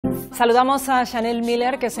Saludamos a Chanel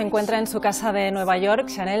Miller, que se encuentra en su casa de Nueva York.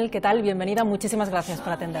 Chanel, ¿qué tal? Bienvenida. Muchísimas gracias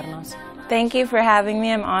por atendernos. Thank you for having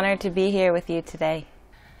me. I'm honored to be here with you today.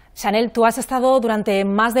 Chanel, tú has estado durante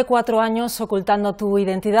más de 4 años ocultando tu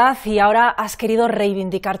identidad y ahora has querido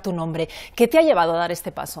reivindicar tu nombre. ¿Qué te ha llevado a dar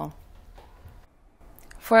este paso?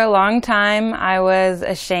 For a long time, I was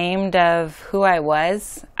ashamed of who I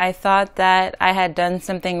was. I thought that I had done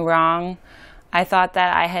something wrong. I thought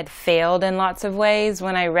that I had failed in lots of ways.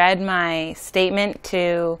 When I read my statement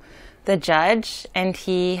to the judge and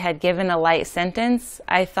he had given a light sentence,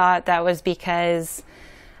 I thought that was because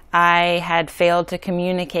I had failed to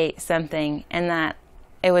communicate something and that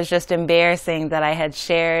it was just embarrassing that I had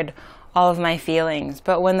shared all of my feelings.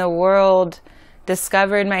 But when the world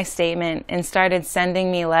discovered my statement and started sending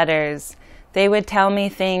me letters, they would tell me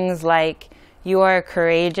things like, "You are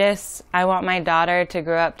courageous. I want my daughter to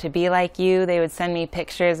grow up to be like you." They would send me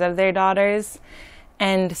pictures of their daughters.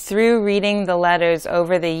 And through reading the letters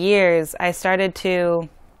over the years, I started to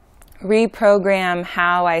reprogram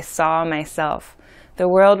how I saw myself. The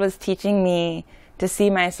world was teaching me to see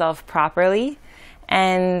myself properly.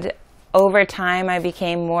 And over time, I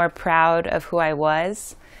became more proud of who I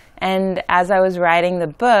was. And as I was writing the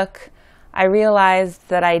book, I realized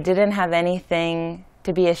that I didn't have anything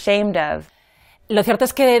to be ashamed of. Lo cierto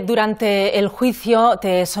es que durante el juicio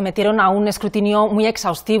te sometieron a un escrutinio muy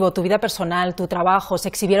exhaustivo, tu vida personal, tu trabajo, se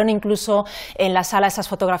exhibieron incluso en la sala esas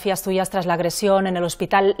fotografías tuyas tras la agresión en el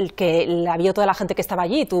hospital que la vio toda la gente que estaba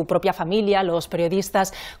allí, tu propia familia, los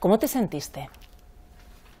periodistas. ¿Cómo te sentiste?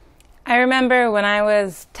 I remember when I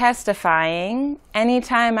was testifying,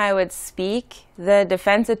 anytime I would speak, the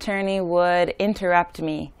defense attorney would interrupt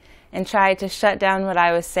me and try to shut down what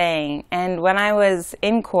I was saying. And when I was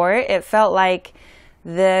in court, it felt like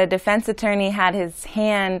the defense attorney had his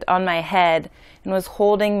hand on my head and was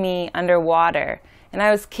holding me underwater. And I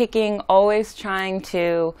was kicking, always trying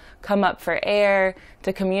to come up for air,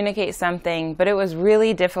 to communicate something, but it was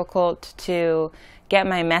really difficult to get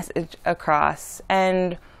my message across.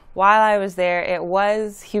 And while I was there, it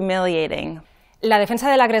was humiliating. La defensa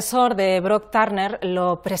del agresor de Brock Turner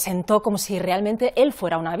lo presentó como si realmente él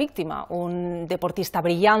fuera una víctima, un deportista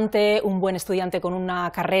brillante, un buen estudiante con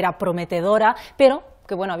una carrera prometedora, pero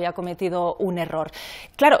que bueno, había cometido un error.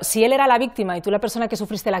 Claro, si él era la víctima y tú la persona que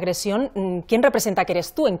sufriste la agresión, ¿quién representa que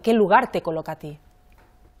eres tú? ¿En qué lugar te coloca a ti?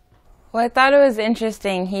 Well, I thought it was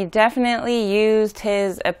interesting. He definitely used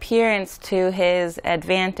his appearance to his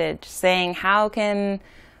advantage, saying, how can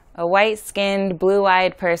a white-skinned,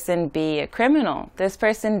 blue-eyed person be a criminal? This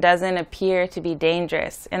person doesn't appear to be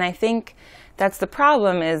dangerous. And I think that's the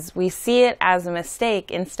problem, is we see it as a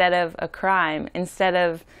mistake instead of a crime, instead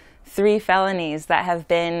of 3 felonies that have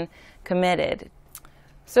been committed.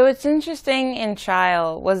 So what's interesting in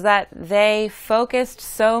trial was that they focused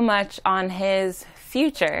so much on his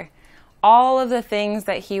future, all of the things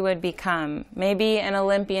that he would become. Maybe an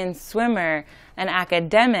Olympian swimmer, an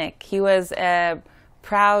academic. He was a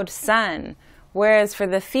proud son, whereas for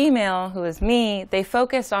the female, who is me, they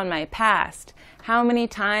focused on my past. How many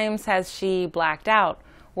times has she blacked out?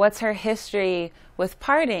 What's her history with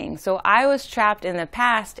partying? So I was trapped in the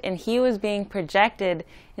past and he was being projected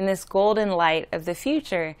in this golden light of the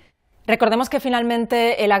future. Recordemos que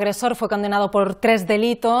finalmente el agresor fue condenado por 3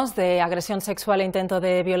 delitos de agresión sexual e intento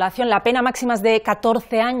de violación. La pena máxima es de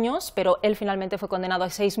 14 años, pero él finalmente fue condenado a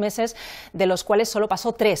 6 meses, de los cuales solo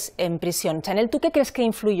pasó 3 en prisión. Chanel, ¿tú qué crees que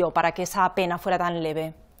influyó para que esa pena fuera tan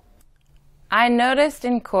leve? I noticed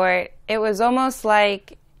in court, it was almost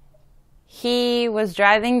like he was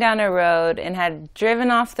driving down a road and had driven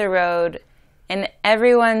off the road, and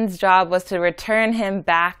everyone's job was to return him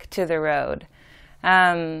back to the road.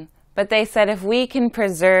 But they said, if we can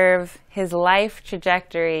preserve his life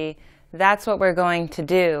trajectory, that's what we're going to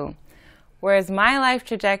do. Whereas my life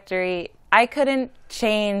trajectory, I couldn't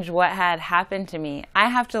change what had happened to me. I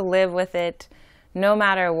have to live with it no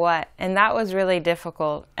matter what. And that was really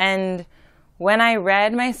difficult. And when I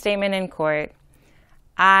read my statement in court,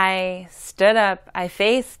 I stood up, I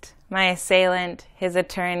faced my assailant, his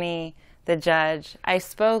attorney, the judge. I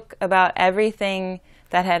spoke about everything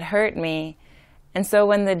that had hurt me. And so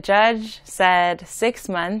when the judge said 6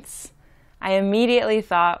 months, I immediately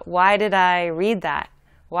thought, why did I read that?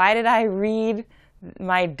 Why did I read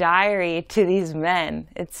my diary to these men?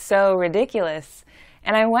 It's so ridiculous.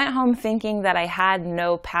 And I went home thinking that I had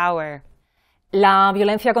no power. La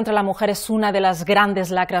violencia contra la mujer es una de las grandes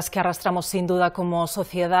lacras que arrastramos sin duda como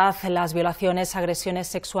sociedad. Las violaciones, agresiones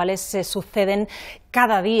sexuales se suceden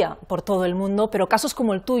cada día por todo el mundo, pero casos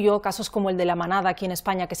como el tuyo, casos como el de La Manada aquí en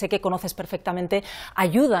España, que sé que conoces perfectamente,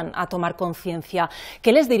 ayudan a tomar conciencia.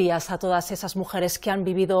 ¿Qué les dirías a todas esas mujeres que han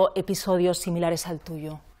vivido episodios similares al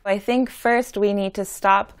tuyo? I think first we need to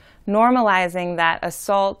stop normalizing that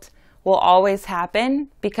assault will always happen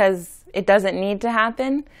because it doesn't need to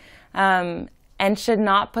happen. And should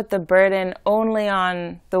not put the burden only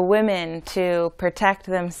on the women to protect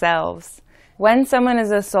themselves. When someone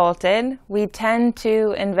is assaulted, we tend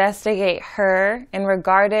to investigate her and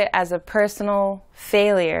regard it as a personal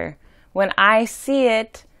failure, when I see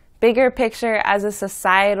it, bigger picture, as a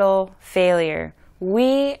societal failure.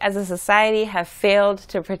 We, as a society, have failed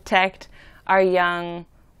to protect our young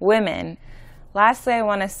women. Lastly, I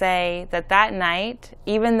want to say that that night,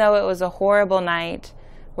 even though it was a horrible night,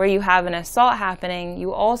 where you have an assault happening,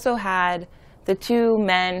 you also had the two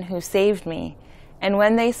men who saved me. And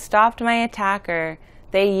when they stopped my attacker,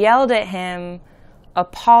 they yelled at him,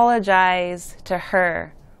 "Apologize to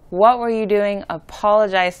her. What were you doing?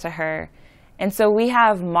 Apologize to her." And so we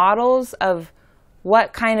have models of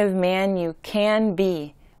what kind of man you can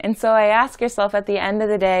be. And so I ask yourself at the end of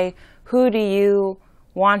the day, who do you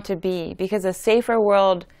want to be? Because a safer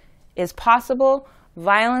world is possible.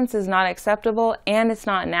 Violence is not acceptable and it's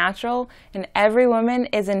not natural, and every woman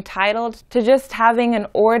is entitled to just having an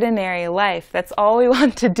ordinary life. That's all we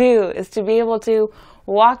want to do, is to be able to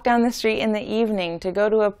walk down the street in the evening, to go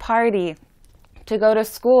to a party, to go to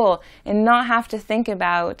school, and not have to think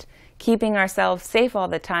about keeping ourselves safe all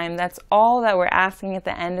the time. That's all that we're asking at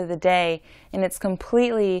the end of the day, and it's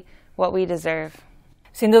completely what we deserve.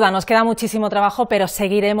 Sin duda, nos queda muchísimo trabajo, pero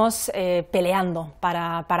seguiremos peleando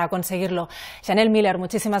para conseguirlo. Chanel Miller,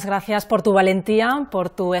 muchísimas gracias por tu valentía, por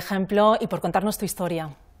tu ejemplo y por contarnos tu historia.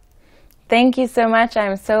 Thank you so much.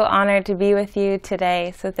 I'm so honored to be with you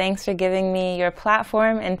today. So thanks for giving me your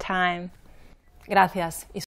platform and time. Gracias.